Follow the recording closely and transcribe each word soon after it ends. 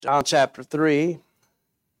John chapter 3.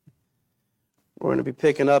 We're going to be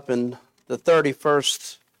picking up in the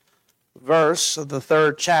 31st verse of the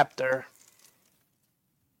 3rd chapter.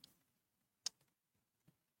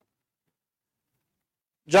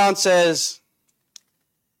 John says,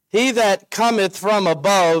 "He that cometh from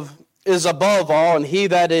above is above all, and he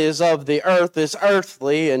that is of the earth is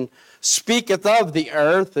earthly, and speaketh of the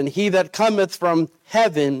earth, and he that cometh from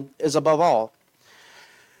heaven is above all.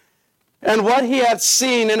 And what he hath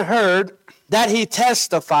seen and heard, that he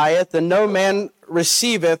testifieth, and no man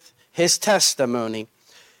receiveth his testimony.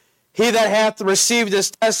 He that hath received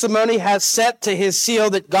his testimony hath set to his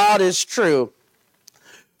seal that God is true.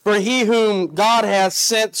 For he whom God hath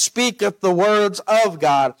sent speaketh the words of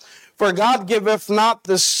God. For God giveth not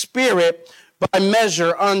the Spirit by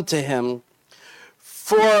measure unto him.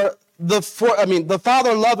 For the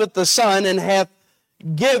Father loveth the Son, and hath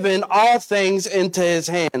given all things into his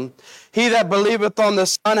hand. He that believeth on the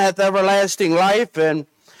Son hath everlasting life, and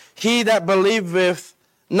he that believeth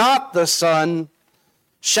not the Son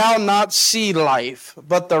shall not see life,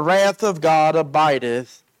 but the wrath of God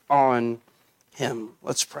abideth on him."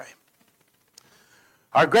 Let's pray.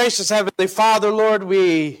 Our gracious Heavenly Father, Lord,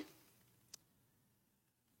 we,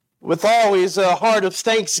 with always a heart of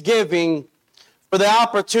thanksgiving for the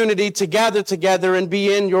opportunity to gather together and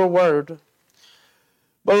be in your word.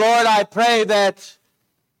 But Lord, I pray that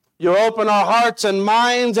you open our hearts and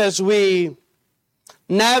minds as we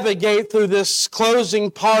navigate through this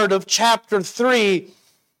closing part of chapter 3,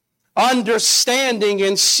 understanding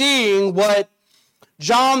and seeing what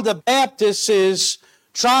John the Baptist is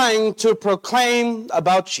trying to proclaim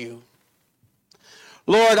about you.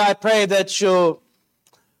 Lord, I pray that you'll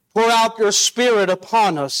pour out your Spirit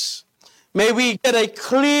upon us. May we get a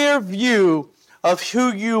clear view of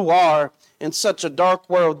who you are in such a dark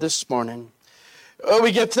world this morning.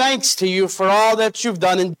 We give thanks to you for all that you've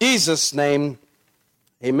done in Jesus' name.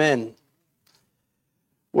 Amen.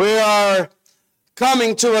 We are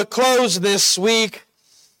coming to a close this week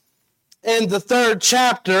in the 3rd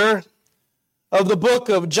chapter of the book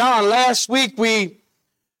of John. Last week we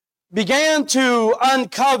began to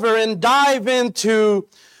uncover and dive into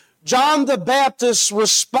John the Baptist's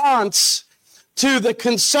response to the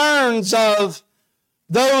concerns of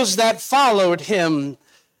those that followed him.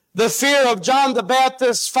 The fear of John the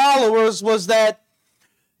Baptist's followers was that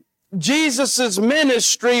Jesus'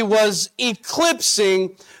 ministry was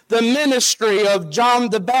eclipsing the ministry of John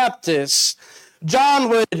the Baptist. John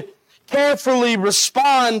would carefully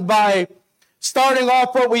respond by starting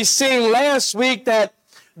off what we seen last week, that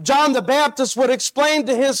John the Baptist would explain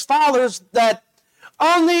to his followers that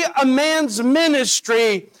only a man's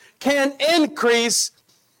ministry can increase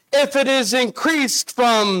if it is increased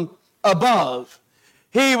from above.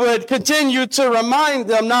 He would continue to remind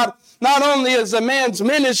them not only is a man's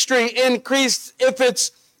ministry increased if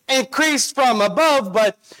it's increased from above,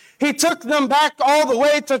 but he took them back all the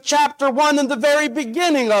way to chapter 1 in the very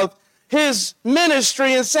beginning of his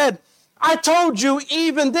ministry and said, I told you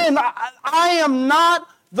even then, I am not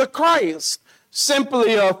the Christ,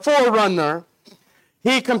 simply a forerunner.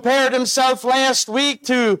 He compared himself last week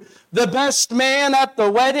to the best man at the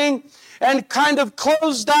wedding and kind of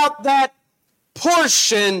closed out that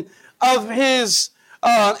portion of his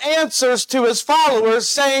answers to his followers,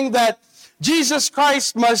 saying that Jesus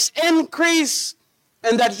Christ must increase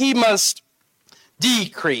and that he must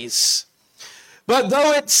decrease. But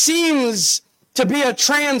though it seems to be a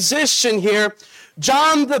transition here,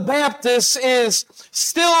 John the Baptist is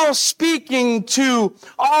still speaking to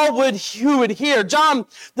all who would hear. John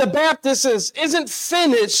the Baptist isn't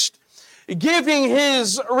finished giving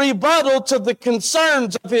his rebuttal to the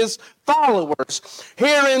concerns of his followers.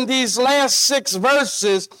 Here in these last 6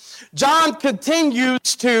 verses, John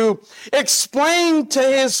continues to explain to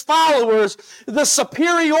his followers the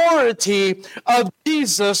superiority of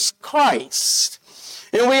Jesus Christ.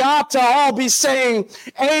 And we ought to all be saying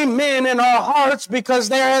amen in our hearts, because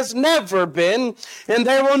there has never been and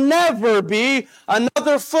there will never be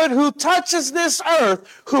another foot who touches this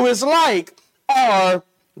earth who is like our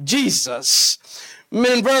Jesus.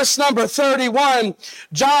 In verse number 31,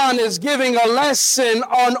 John is giving a lesson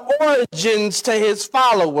on origins to his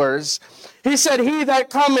followers. He said, "He that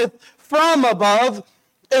cometh from above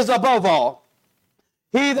is above all.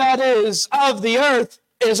 He that is of the earth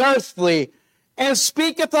is earthly, and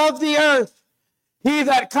speaketh of the earth. He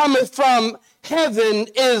that cometh from heaven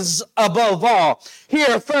is above all."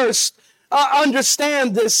 Here first,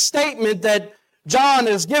 understand this statement that John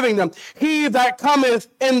is giving them. He that cometh,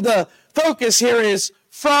 in the focus here is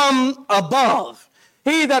from above.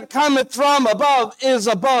 He that cometh from above is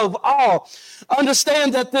above all.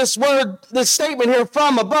 Understand that this statement here,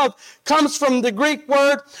 from above, comes from the Greek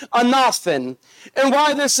word anothen. And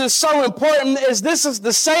why this is so important is this is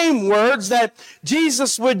the same words that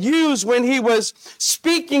Jesus would use when he was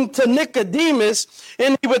speaking to Nicodemus,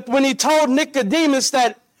 and when he told Nicodemus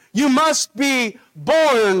that you must be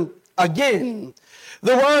born again.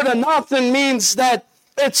 The word anothen means that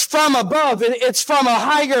it's from above. It's from a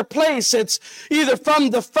higher place. It's either from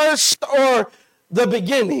the first or the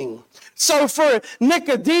beginning. So for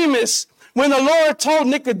Nicodemus, when the Lord told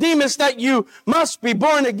Nicodemus that you must be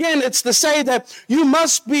born again, it's to say that you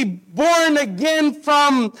must be born again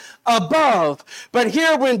from above. But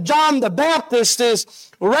here when John the Baptist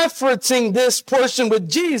is referencing this portion with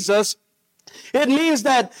Jesus, it means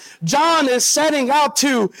that John is setting out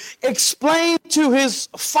to explain to his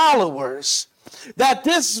followers that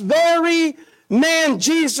this very man,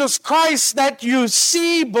 Jesus Christ, that you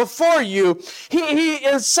see before you, he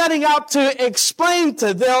is setting out to explain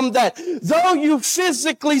to them that though you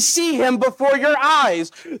physically see him before your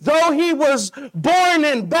eyes, though he was born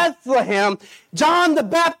in Bethlehem, John the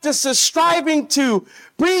Baptist is striving to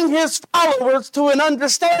bring his followers to an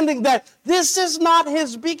understanding that this is not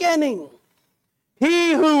his beginning.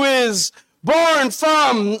 He who is born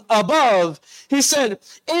from above, he said,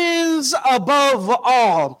 is above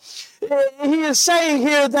all. He is saying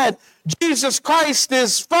here that Jesus Christ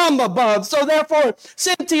is from above. So therefore,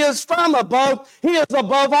 since he is from above, he is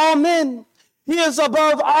above all men. He is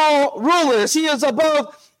above all rulers. He is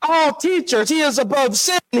above all teachers. He is above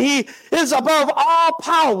sin. He is above all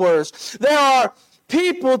powers. There are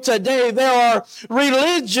people today, there are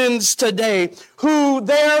religions today who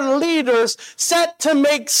their leaders set to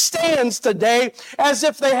make stands today as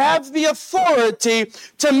if they have the authority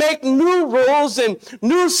to make new rules and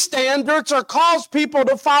new standards or cause people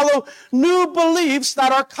to follow new beliefs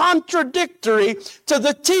that are contradictory to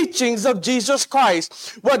the teachings of Jesus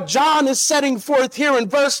Christ. What John is setting forth here in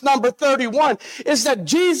verse number 31 is that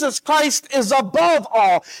Jesus Christ is above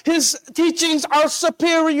all. His teachings are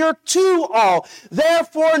superior to all.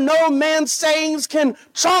 Therefore, no man's sayings can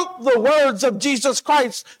trump the words of Jesus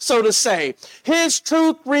Christ, so to say. His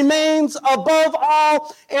truth remains above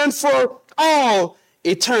all and for all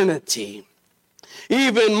eternity.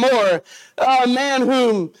 Even more, a man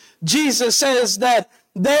whom Jesus says that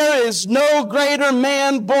there is no greater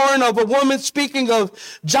man born of a woman, speaking of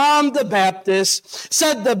John the Baptist,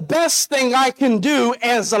 said the best thing I can do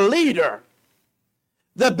as a leader,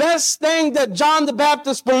 the best thing that John the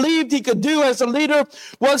Baptist believed he could do as a leader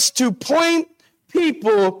was to point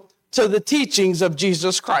people to the teachings of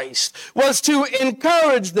Jesus Christ, was to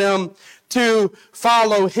encourage them to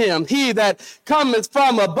follow him. He that cometh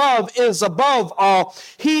from above is above all.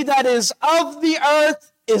 He that is of the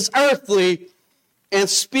earth is earthly, and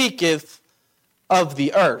speaketh of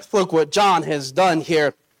the earth. Look what John has done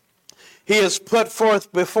here. He has put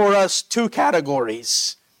forth before us two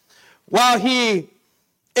categories. While he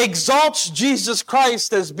exalts Jesus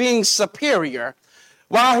Christ as being superior,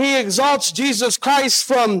 while he exalts Jesus Christ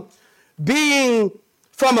from being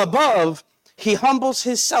from above, he humbles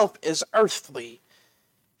himself as earthly.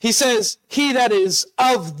 He says, he that is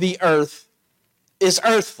of the earth is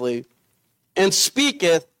earthly, and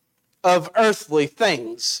speaketh of earthly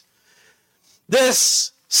things.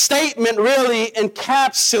 This statement really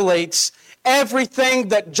encapsulates everything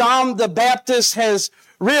that John the Baptist has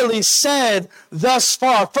really said thus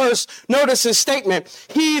far. First, notice his statement,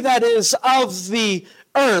 he that is of the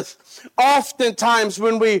earth. Oftentimes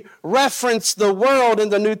when we reference the world in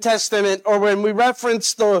the New Testament, or when we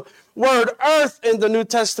reference the word earth in the New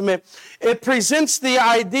Testament, it presents the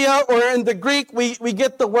idea, or in the Greek, we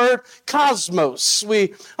get the word cosmos.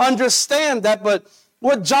 We understand that, but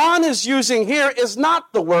what John is using here is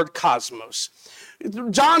not the word cosmos.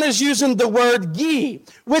 John is using the word gi,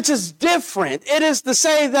 which is different. It is to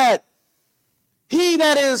say that he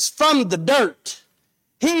that is from the dirt,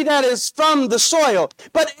 he that is from the soil.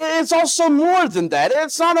 But it's also more than that.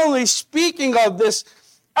 It's not only speaking of this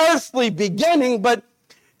earthly beginning, but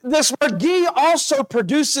this word gi also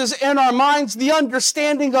produces in our minds the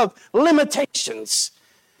understanding of limitations.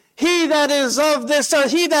 He that is of this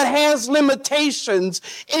earth, he that has limitations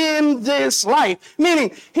in this life.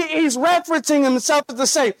 Meaning, he's referencing himself to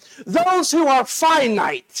say, those who are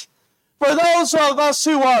finite, for those of us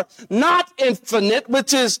who are not infinite,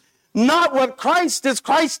 which is not what Christ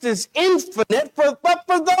is infinite, but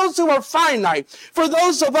for those who are finite, for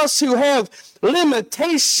those of us who have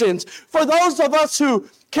limitations, for those of us who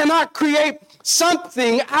cannot create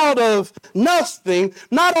something out of nothing,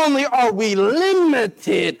 not only are we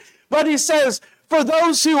limited, but he says, for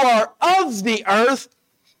those who are of the earth,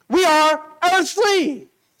 we are earthly.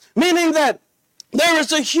 Meaning that there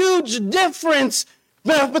is a huge difference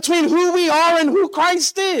between who we are and who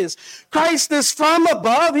Christ is. Christ is from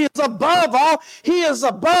above. He is above all. He is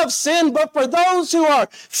above sin. But for those who are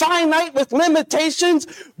finite with limitations,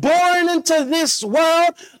 born into this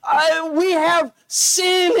world, we have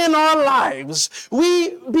sin in our lives.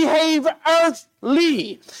 We behave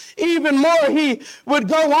earthly. Even more, he would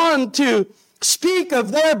go on to speak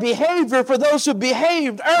of their behavior for those who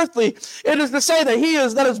behaved earthly. It is to say that he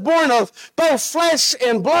that is born of both flesh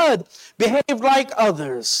and blood behaved like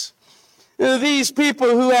others. These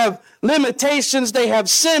people who have limitations, they have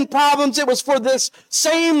sin problems. It was for this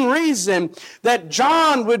same reason that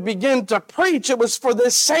John would begin to preach. It was for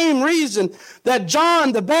this same reason that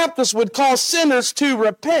John the Baptist would call sinners to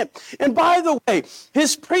repent. And by the way,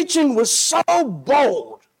 his preaching was so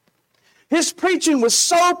bold. His preaching was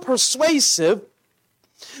so persuasive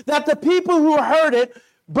that the people who heard it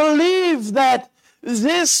believed that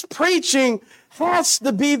this preaching has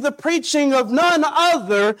to be the preaching of none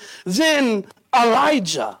other than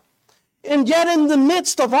Elijah. And yet in the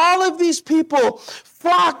midst of all of these people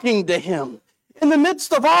flocking to him, in the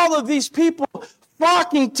midst of all of these people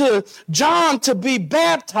flocking to John to be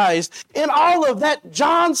baptized, in all of that,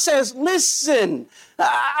 John says, listen,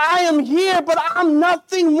 I am here, but I'm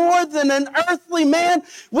nothing more than an earthly man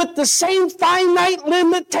with the same finite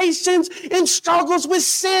limitations and struggles with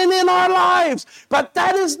sin in our lives. But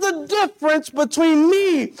that is the difference between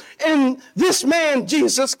me and this man,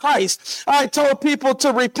 Jesus Christ. I told people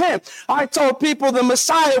to repent. I told people the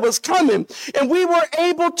Messiah was coming, and we were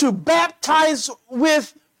able to baptize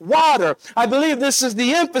with water. I believe this is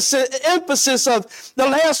the emphasis of the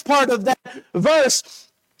last part of that verse,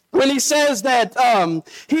 when he says that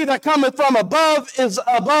he that cometh from above is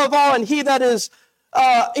above all, and he that is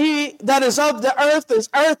of the earth is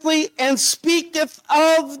earthly, and speaketh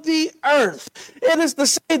of the earth. It is to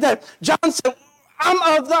say that John said,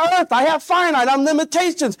 I'm of the earth. I have finite, I'm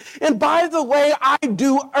limitations. And by the way, I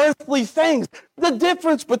do earthly things. The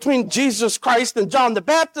difference between Jesus Christ and John the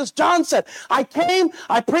Baptist, John said, I came,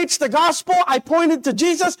 I preached the gospel, I pointed to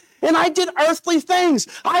Jesus, and I did earthly things.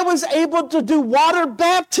 I was able to do water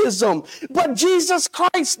baptism. But Jesus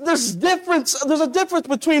Christ, there's a difference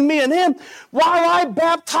between me and him. While I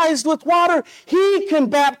baptized with water, he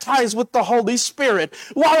can baptize with the Holy Spirit.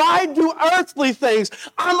 While I do earthly things,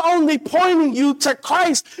 I'm only pointing you to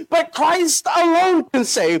Christ. But Christ alone can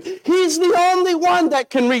save. He's the only one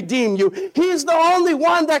that can redeem you. He's the only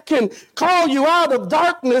one that can call you out of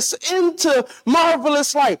darkness into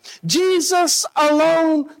marvelous light. Jesus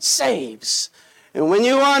alone saves. And when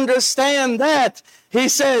you understand that, he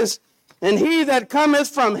says, and he that cometh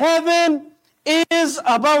from heaven is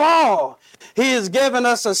above all. He has given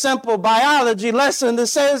us a simple biology lesson that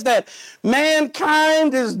says that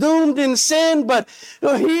mankind is doomed in sin, but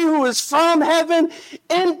he who is from heaven,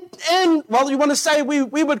 well, you want to say we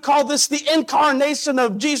would call this the incarnation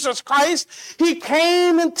of Jesus Christ. He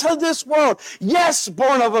came into this world, yes,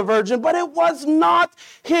 born of a virgin, but it was not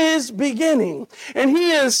his beginning. And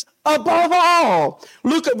he is above all.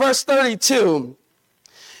 Look at verse 32.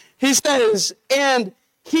 He says, and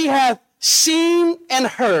he hath seen and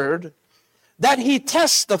heard that he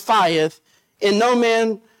testifieth, and no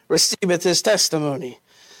man receiveth his testimony.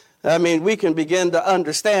 I mean, we can begin to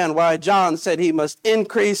understand why John said he must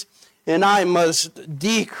increase and I must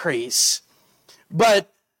decrease.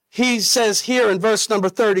 But he says here in verse number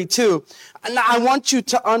 32, and I want you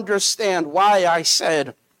to understand why I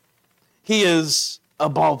said he is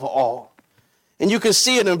above all. And you can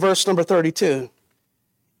see it in verse number 32.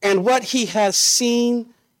 And what he has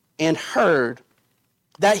seen and heard,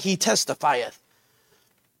 that he testifieth,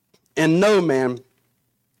 and no man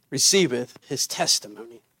receiveth his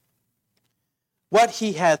testimony. What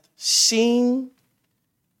he hath seen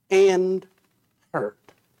and heard.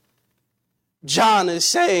 John is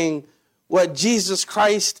saying what Jesus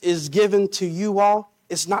Christ is given to you all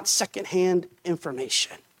is not secondhand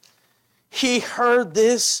information. He heard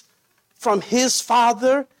this from his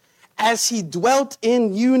Father as he dwelt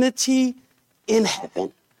in unity in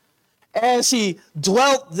heaven. As he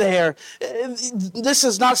dwelt there. This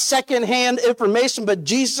is not secondhand information, but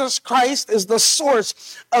Jesus Christ is the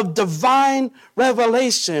source of divine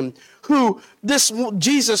revelation. This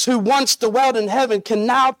Jesus who once dwelt in heaven can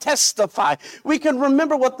now testify. We can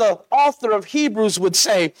remember what the author of Hebrews would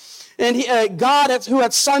say. And God, who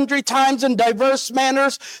at sundry times and diverse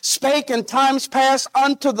manners spake in times past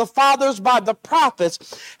unto the fathers by the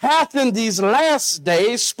prophets, hath in these last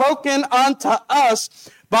days spoken unto us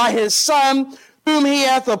by his Son, whom he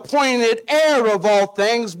hath appointed heir of all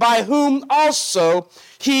things, by whom also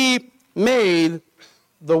he made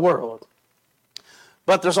the world.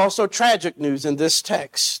 But there's also tragic news in this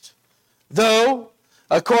text. Though,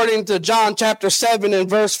 according to John chapter 7 and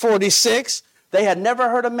verse 46, they had never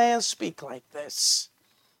heard a man speak like this.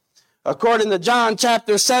 According to John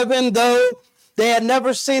chapter 7, though they had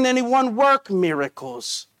never seen anyone work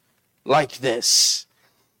miracles like this.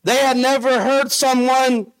 They had never heard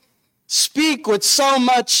someone speak with so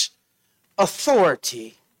much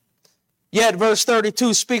authority. Yet verse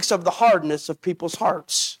 32 speaks of the hardness of people's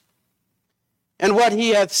hearts. And what he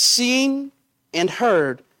hath seen and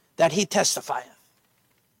heard, that he testifieth,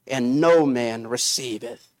 and no man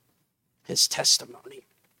receiveth his testimony.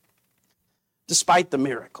 Despite the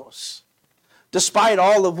miracles, despite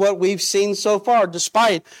all of what we've seen so far,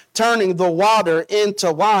 despite turning the water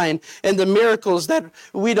into wine and the miracles that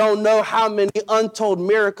we don't know how many untold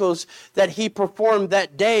miracles that he performed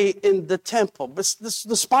that day in the temple. But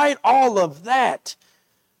despite all of that,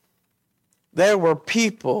 there were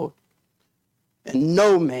people, and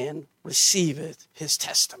no man receiveth his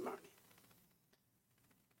testimony.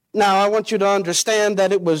 Now, I want you to understand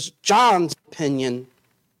that it was John's opinion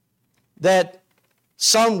that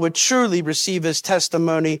some would truly receive his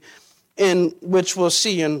testimony, in which we'll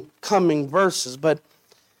see in coming verses. But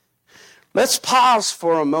let's pause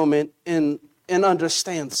for a moment and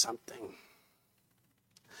understand something.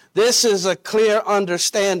 This is a clear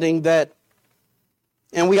understanding that,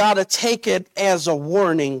 and we ought to take it as a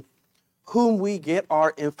warning, whom we get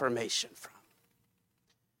our information from.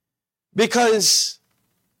 Because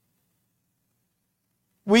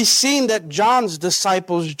we've seen that John's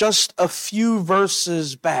disciples, just a few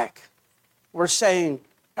verses back, were saying,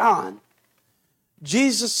 John,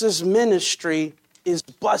 Jesus' ministry is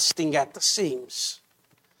busting at the seams.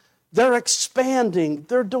 They're expanding.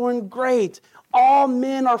 They're doing great. All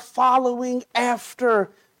men are following after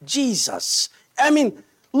Jesus. I mean,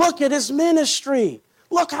 look at his ministry.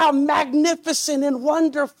 Look how magnificent and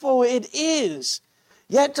wonderful it is.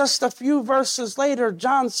 Yet just a few verses later,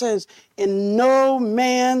 John says, and no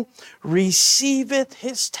man receiveth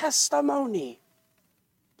his testimony.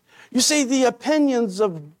 You see, the opinions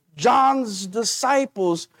of John's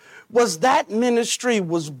disciples was that ministry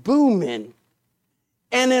was booming.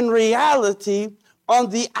 And in reality, on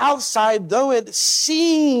the outside, though it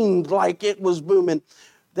seemed like it was booming,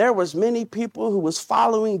 there was many people who was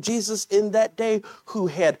following Jesus in that day who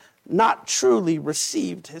had not truly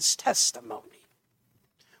received his testimony.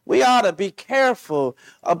 We ought to be careful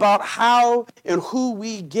about how and who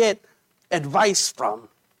we get advice from,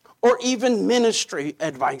 or even ministry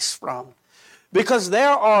advice from. Because there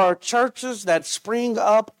are churches that spring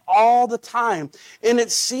up all the time, and it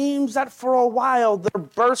seems that for a while they're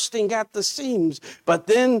bursting at the seams. But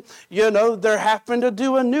then, they're having to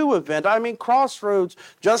do a new event. I mean, Crossroads,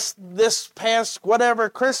 just this past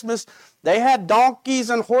Christmas, they had donkeys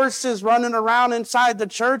and horses running around inside the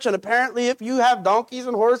church. And apparently if you have donkeys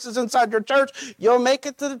and horses inside your church, you'll make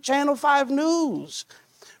it to the Channel 5 News.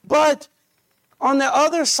 But on the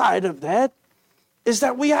other side of that is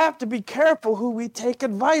that we have to be careful who we take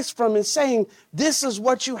advice from and saying, this is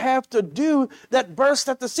what you have to do, that burst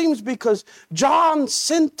at the seams, because John's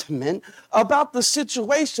sentiment about the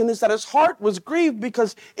situation is that his heart was grieved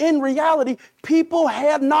because in reality, people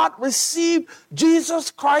had not received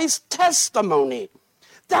Jesus Christ's testimony.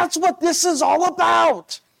 That's what this is all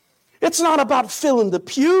about. It's not about filling the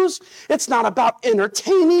pews. It's not about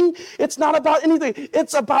entertaining. It's not about anything.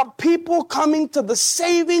 It's about people coming to the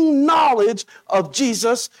saving knowledge of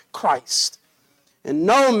Jesus Christ. And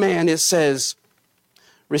no man, it says,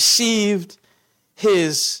 received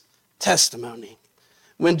his testimony.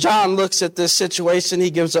 When John looks at this situation, he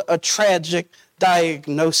gives a tragic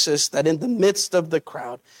diagnosis that in the midst of the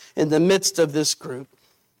crowd, in the midst of this group,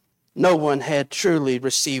 no one had truly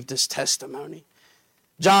received his testimony.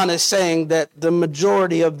 John is saying that the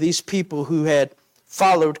majority of these people who had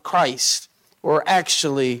followed Christ were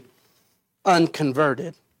actually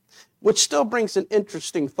unconverted, which still brings an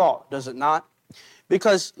interesting thought, does it not?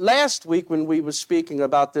 Because last week when we were speaking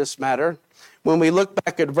about this matter, when we look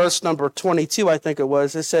back at verse number 22, I think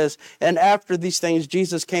it says, and after these things,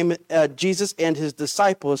 Jesus and his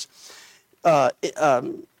disciples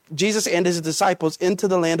into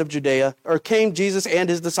the land of Judea, or came Jesus and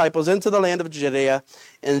his disciples into the land of Judea,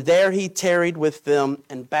 and there he tarried with them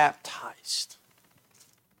and baptized.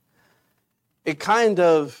 It kind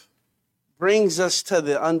of brings us to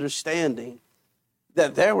the understanding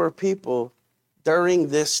that there were people during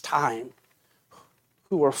this time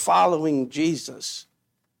who were following Jesus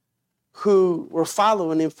who were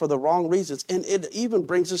following him for the wrong reasons. And it even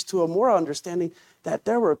brings us to a more understanding that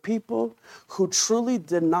there were people who truly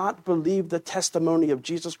did not believe the testimony of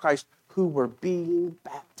Jesus Christ who were being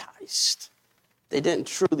baptized. They didn't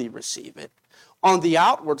truly receive it. On the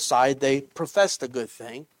outward side, they professed a good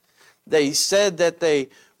thing. They said that they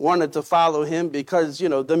wanted to follow him because,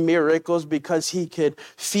 the miracles, because he could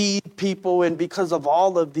feed people and because of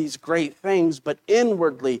all of these great things. But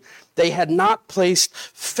inwardly, they had not placed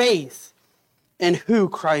faith in who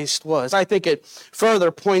Christ was. I think it further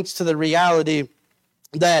points to the reality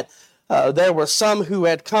that there were some who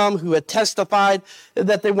had come, who had testified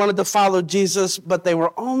that they wanted to follow Jesus, but they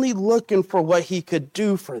were only looking for what he could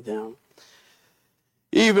do for them.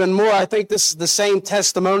 Even more, I think this is the same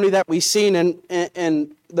testimony that we've seen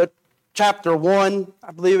in the chapter 1,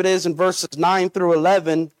 I believe it is, in verses 9 through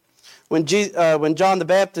 11, when John the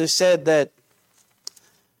Baptist said that,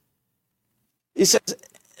 he says,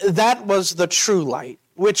 that was the true light,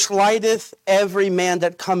 which lighteth every man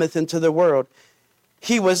that cometh into the world.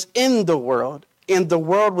 He was in the world, and the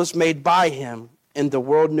world was made by him, and the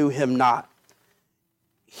world knew him not.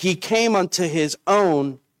 He came unto his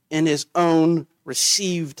own, and his own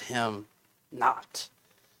received him not.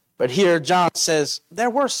 But here John says, there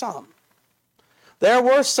were some. There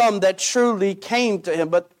were some that truly came to him,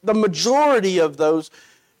 but the majority of those,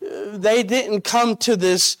 they didn't come to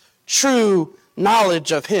this true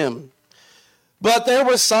knowledge of him. But there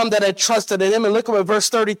were some that had trusted in him, and look at what verse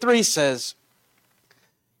 33 says.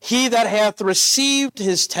 He that hath received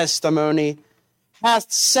his testimony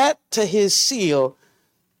hath set to his seal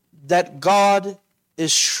that God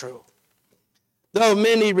is true. Though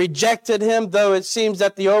many rejected him, though it seems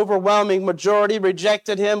that the overwhelming majority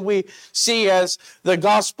rejected him, we see as the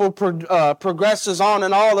gospel progresses on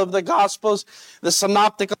in all of the gospels, the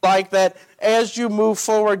synoptic alike, that as you move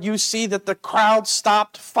forward, you see that the crowd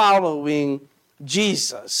stopped following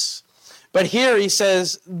Jesus. But here he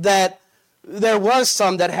says that there was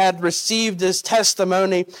some that had received his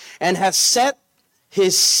testimony and had set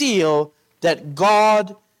his seal that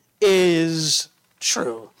God is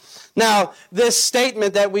true. Now, this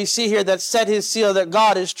statement that we see here that set his seal that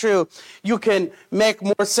God is true, you can make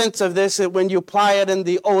more sense of this when you apply it in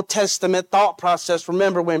the Old Testament thought process.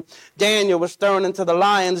 Remember when Daniel was thrown into the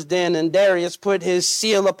lion's den and Darius put his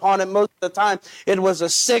seal upon it. Most of the time, it was a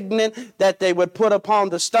signet that they would put upon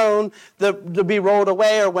the stone to be rolled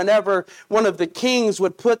away, or whenever one of the kings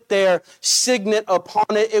would put their signet upon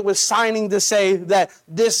it, it was signing to say that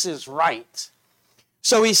this is right.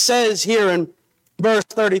 So he says here in verse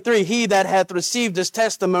 33, he that hath received his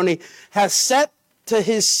testimony hath set to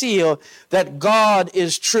his seal that God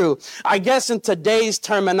is true. I guess in today's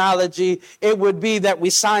terminology, it would be that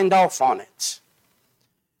we signed off on it.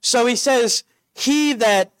 So he says, he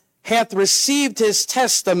that hath received his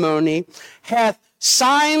testimony hath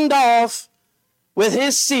signed off with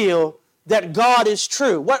his seal that God is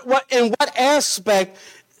true. In what aspect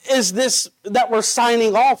is this that we're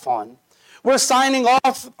signing off on? We're signing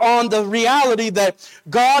off on the reality that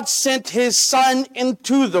God sent his son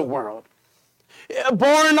into the world,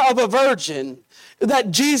 born of a virgin, that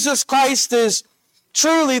Jesus Christ is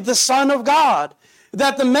truly the Son of God,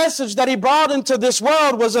 that the message that he brought into this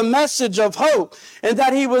world was a message of hope, and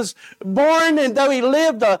that he was born, and though he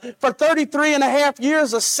lived for 33 and a half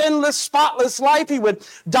years, a sinless, spotless life, he would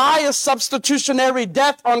die a substitutionary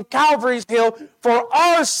death on Calvary's hill for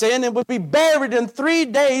our sin and would be buried, and 3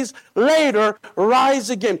 days later rise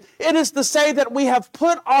again. It is to say that we have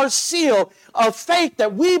put our seal of faith,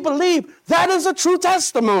 that we believe that is a true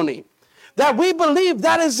testimony, that we believe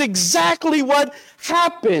that is exactly what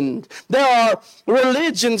happened. There are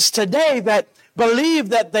religions today that believe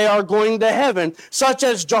that they are going to heaven, such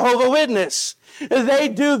as Jehovah's Witness. They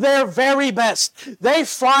do their very best. They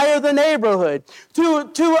flyer the neighborhood to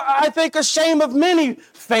I think, a shame of many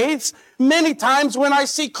faiths. Many times when I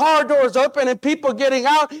see car doors open and people getting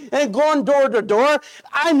out and going door to door,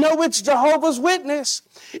 I know it's Jehovah's Witness.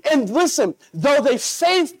 And listen, though they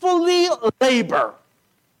faithfully labor,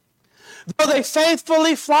 though they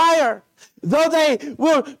faithfully flyer, though they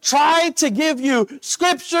will try to give you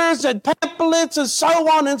scriptures and pamphlets and so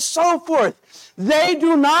on and so forth, they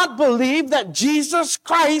do not believe that Jesus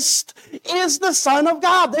Christ is the Son of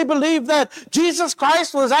God. They believe that Jesus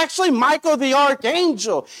Christ was actually Michael the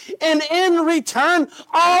archangel. And in return,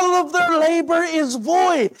 all of their labor is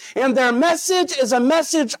void. And their message is a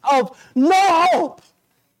message of no hope.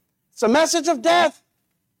 It's a message of death.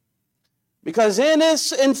 Because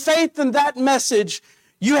in faith in that message,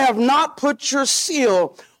 you have not put your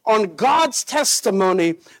seal on God's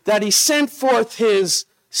testimony that he sent forth his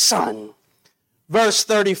Son. Verse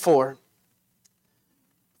 34.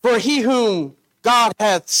 For he whom God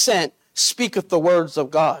hath sent speaketh the words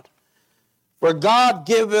of God. For God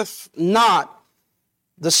giveth not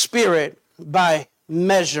the Spirit by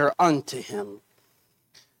measure unto him.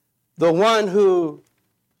 The one who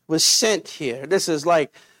was sent here, this is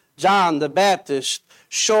like John the Baptist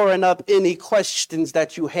shoring up any questions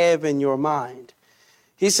that you have in your mind.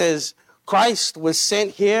 He says, Christ was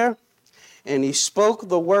sent here, and he spoke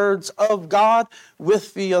the words of God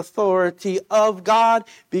with the authority of God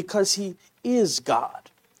because he is God.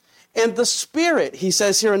 And the Spirit, he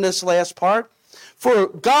says here in this last part, for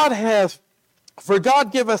God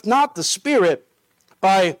giveth not the Spirit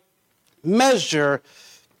by measure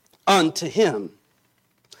unto him.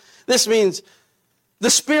 This means the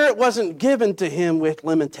Spirit wasn't given to him with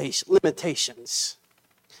limitations.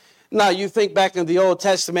 Now, you think back in the Old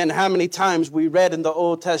Testament, how many times we read in the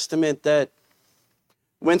Old Testament that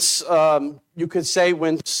when, you could say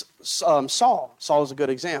when Saul is a good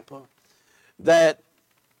example, that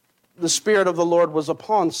the Spirit of the Lord was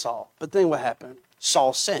upon Saul. But then what happened?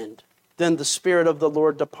 Saul sinned. Then the Spirit of the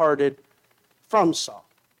Lord departed from Saul.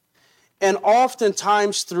 And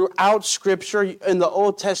oftentimes throughout Scripture in the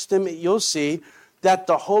Old Testament, you'll see that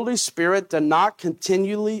the Holy Spirit did not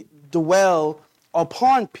continually dwell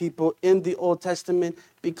upon people in the Old Testament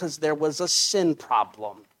because there was a sin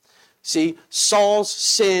problem. See, Saul's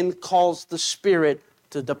sin caused the Spirit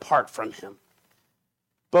to depart from him.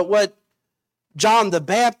 But what John the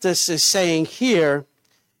Baptist is saying here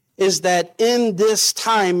is that in this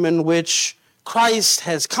time in which Christ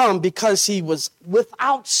has come, because he was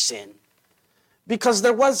without sin, because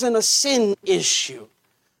there wasn't a sin issue,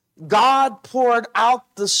 God poured out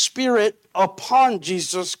the Spirit upon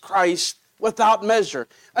Jesus Christ without measure.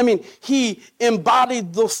 I mean, he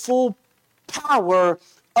embodied the full power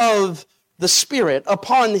of the Spirit.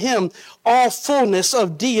 Upon him, all fullness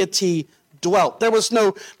of deity dwelt. There was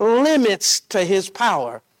no limits to his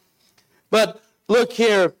power. But look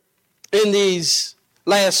here in these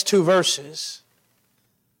last two verses.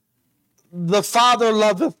 The Father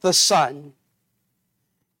loveth the Son,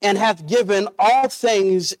 and hath given all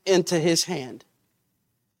things into his hand.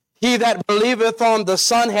 He that believeth on the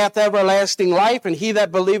Son hath everlasting life, and he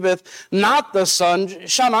that believeth not the Son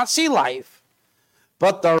shall not see life,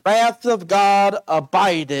 but the wrath of God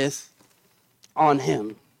abideth on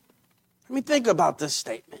him. Let me think about this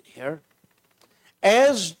statement here.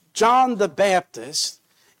 As John the Baptist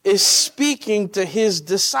is speaking to his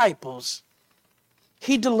disciples,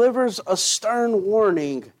 he delivers a stern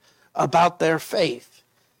warning about their faith.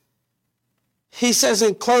 He says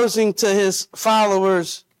in closing to his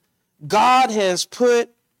followers, God has put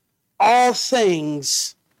all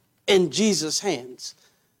things in Jesus' hands.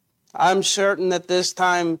 I'm certain at this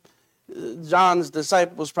time, John's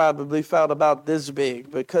disciples probably felt about this big,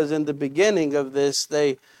 because in the beginning of this,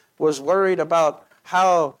 they was worried about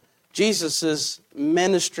how Jesus'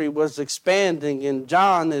 ministry was expanding, and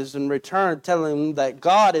John is in return telling them that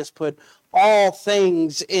God has put all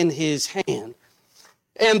things in his hand.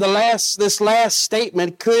 And this last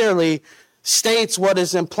statement clearly states what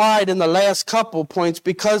is implied in the last couple points.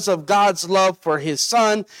 Because of God's love for his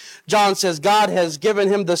Son, John says God has given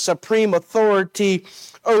him the supreme authority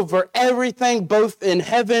over everything, both in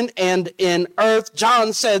heaven and in earth.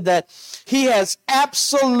 John said that he has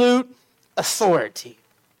absolute authority.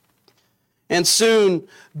 And soon,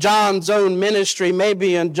 John's own ministry,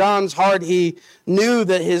 maybe in John's heart, he knew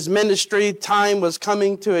that his ministry time was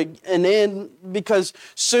coming to an end, because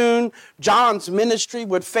soon John's ministry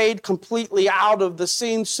would fade completely out of the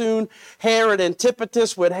scene. Soon Herod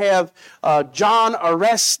Antipas would have John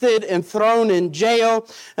arrested and thrown in jail.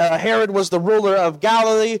 Herod was the ruler of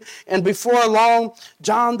Galilee, and before long,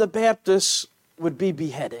 John the Baptist would be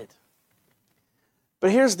beheaded.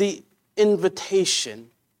 But here's the invitation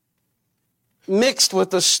mixed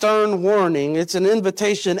with a stern warning. It's an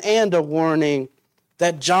invitation and a warning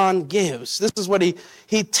that John gives. This is what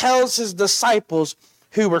he tells his disciples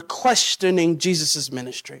who were questioning Jesus'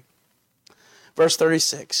 ministry. Verse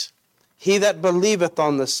 36, he that believeth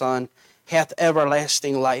on the Son hath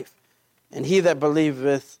everlasting life, and he that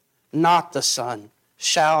believeth not the Son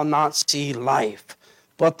shall not see life,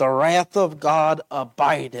 but the wrath of God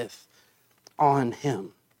abideth on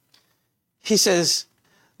him. He says,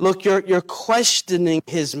 look, you're questioning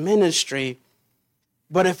his ministry,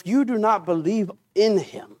 but if you do not believe in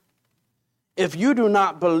him, if you do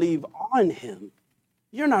not believe on him,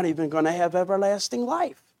 you're not even going to have everlasting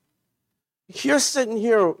life. You're sitting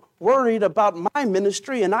here worried about my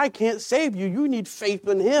ministry and I can't save you. You need faith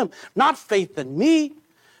in him, not faith in me.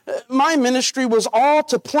 my ministry was all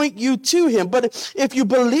to point you to him. But if you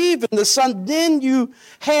believe in the Son, then you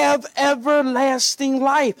have everlasting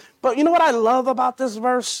life. But you know what I love about this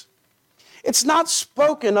verse? It's not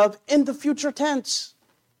spoken of in the future tense.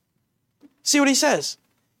 See what he says?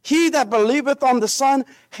 He that believeth on the Son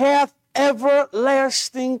hath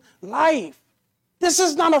everlasting life. This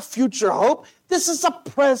is not a future hope. This is a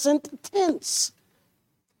present tense.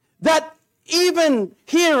 That even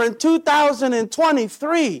here in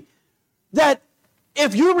 2023, that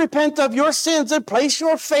if you repent of your sins and place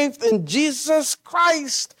your faith in Jesus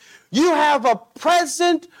Christ, you have a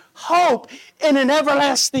present hope in an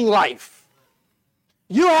everlasting life.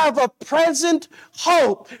 You have a present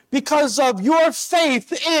hope because of your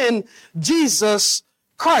faith in Jesus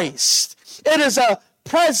Christ. It is a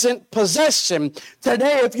present possession.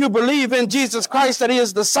 Today, if you believe in Jesus Christ, that he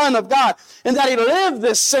is the Son of God, and that he lived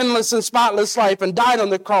this sinless and spotless life and died on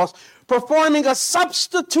the cross, performing a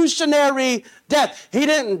substitutionary death. He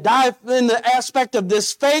didn't die in the aspect of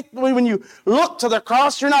this faith. When you look to the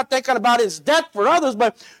cross, you're not thinking about his death for others,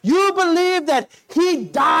 but you believe that he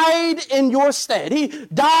died in your stead. He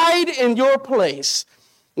died in your place.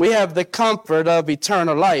 We have the comfort of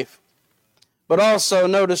eternal life. But also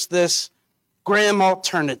notice this grim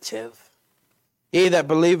alternative. He that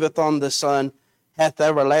believeth on the Son hath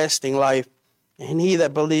everlasting life, and he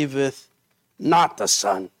that believeth not the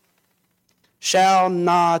Son shall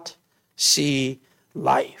not see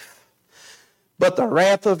life, but the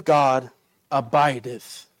wrath of God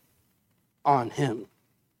abideth on him.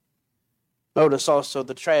 Notice also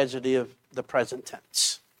the tragedy of the present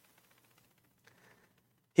tense.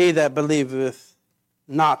 He that believeth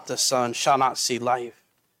not the Son shall not see life,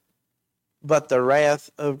 but the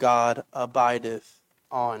wrath of God abideth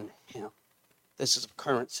on him. This is a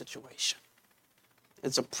current situation.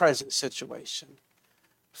 It's a present situation.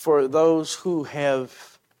 For those who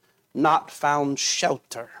have not found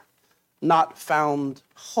shelter, not found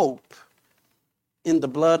hope in the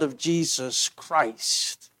blood of Jesus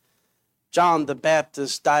Christ, John the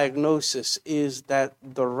Baptist's diagnosis is that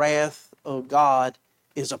the wrath of God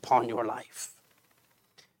is upon your life,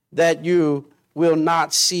 that you will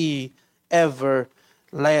not see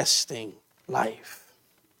everlasting life.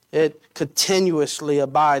 It continuously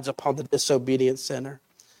abides upon the disobedient sinner.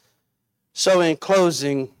 So in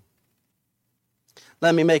closing,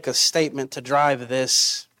 let me make a statement to drive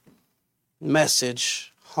this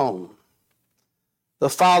message home. The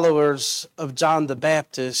followers of John the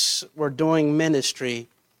Baptist were doing ministry,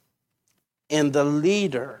 and the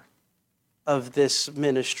leader of this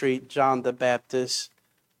ministry, John the Baptist,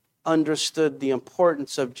 understood the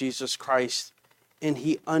importance of Jesus Christ, and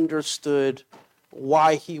he understood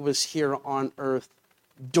why he was here on earth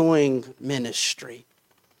doing ministry.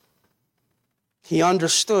 He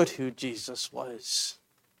understood who Jesus was,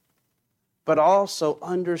 but also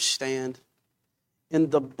understand in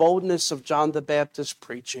the boldness of John the Baptist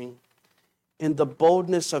preaching, in the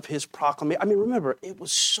boldness of his proclamation. I mean, remember, it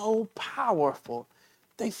was so powerful.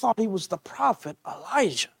 They thought he was the prophet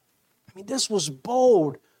Elijah. I mean, this was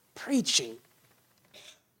bold preaching.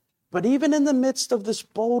 But even in the midst of this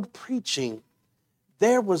bold preaching,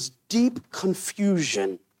 there was deep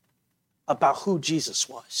confusion about who Jesus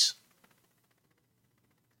was.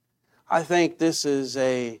 I think this is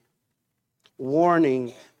a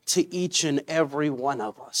warning to each and every one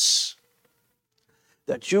of us,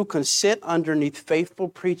 that you can sit underneath faithful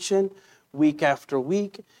preaching week after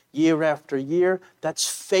week, year after year, that's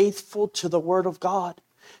faithful to the Word of God,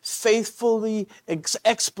 faithfully,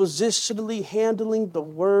 expositionally handling the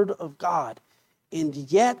Word of God, and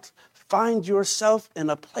yet find yourself in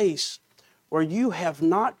a place where you have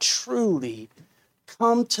not truly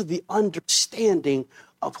come to the understanding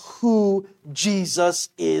of who Jesus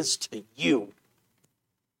is to you.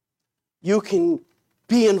 You can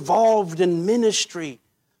be involved in ministry,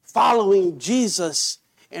 following Jesus,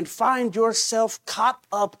 and find yourself caught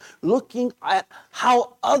up looking at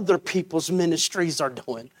how other people's ministries are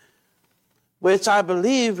doing, which I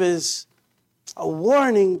believe is a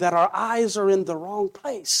warning that our eyes are in the wrong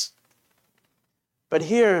place. But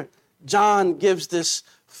here, John gives this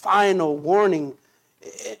final warning,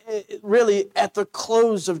 really at the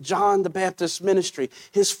close of John the Baptist's ministry.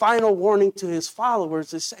 His final warning to his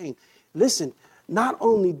followers is saying, listen, not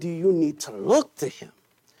only do you need to look to him,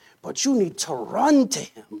 but you need to run to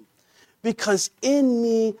him, because in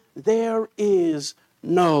me there is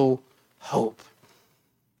no hope.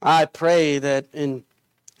 I pray that in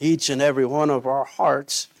each and every one of our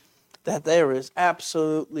hearts, that there is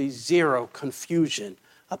absolutely zero confusion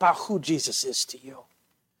about who Jesus is to you.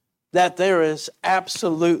 That there is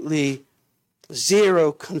absolutely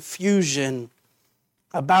zero confusion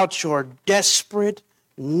about your desperate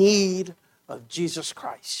need of Jesus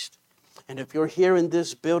Christ. And if you're here in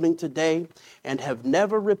this building today and have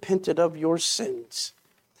never repented of your sins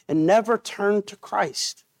and never turned to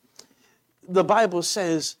Christ, the Bible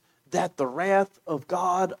says that the wrath of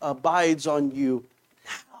God abides on you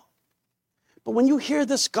now. But when you hear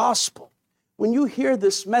this gospel, when you hear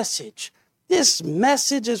this message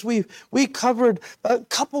as we covered a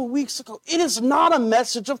couple weeks ago, it is not a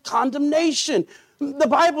message of condemnation. The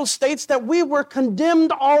Bible states that we were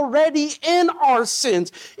condemned already in our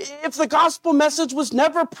sins. If the gospel message was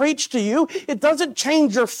never preached to you, it doesn't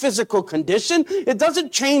change your physical condition. It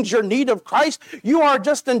doesn't change your need of Christ. You are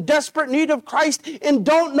just in desperate need of Christ and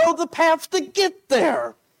don't know the path to get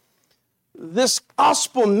there. This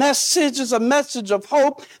gospel message is a message of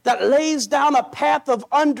hope that lays down a path of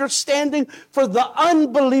understanding for the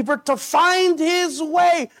unbeliever to find his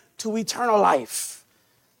way to eternal life.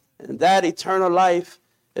 And that eternal life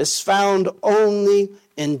is found only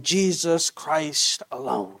in Jesus Christ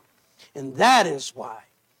alone. And that is why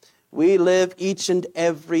we live each and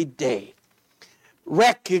every day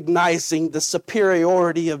recognizing the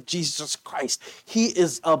superiority of Jesus Christ. He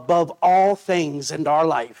is above all things in our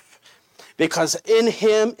life, because in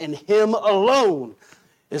him and him alone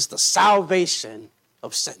is the salvation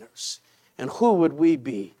of sinners. And who would we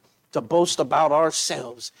be to boast about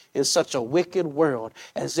ourselves in such a wicked world,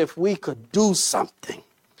 as if we could do something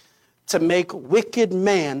to make wicked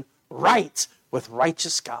man right with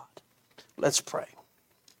righteous God? Let's pray.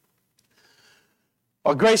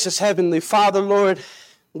 Our gracious Heavenly Father, Lord,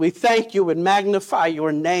 we thank you and magnify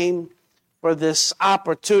your name for this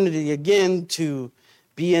opportunity again to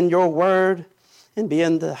be in your word and be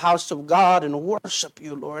in the house of God and worship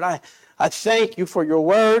you, Lord. I thank you for your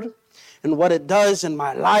word and what it does in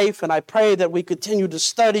my life. And I pray that we continue to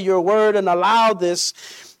study your word and allow this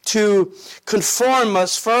to conform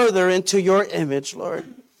us further into your image, Lord.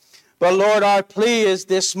 But Lord, our plea is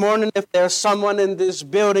this morning, if there's someone in this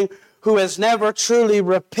building who has never truly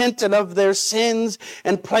repented of their sins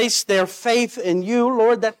and placed their faith in you,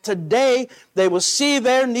 Lord, that today they will see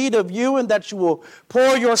their need of you and that you will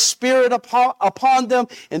pour your Spirit upon them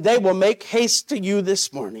and they will make haste to you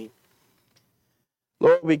this morning.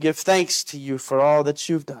 Lord, we give thanks to you for all that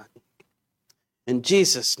you've done. In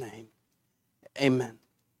Jesus' name, amen.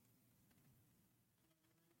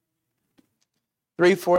 3, 4.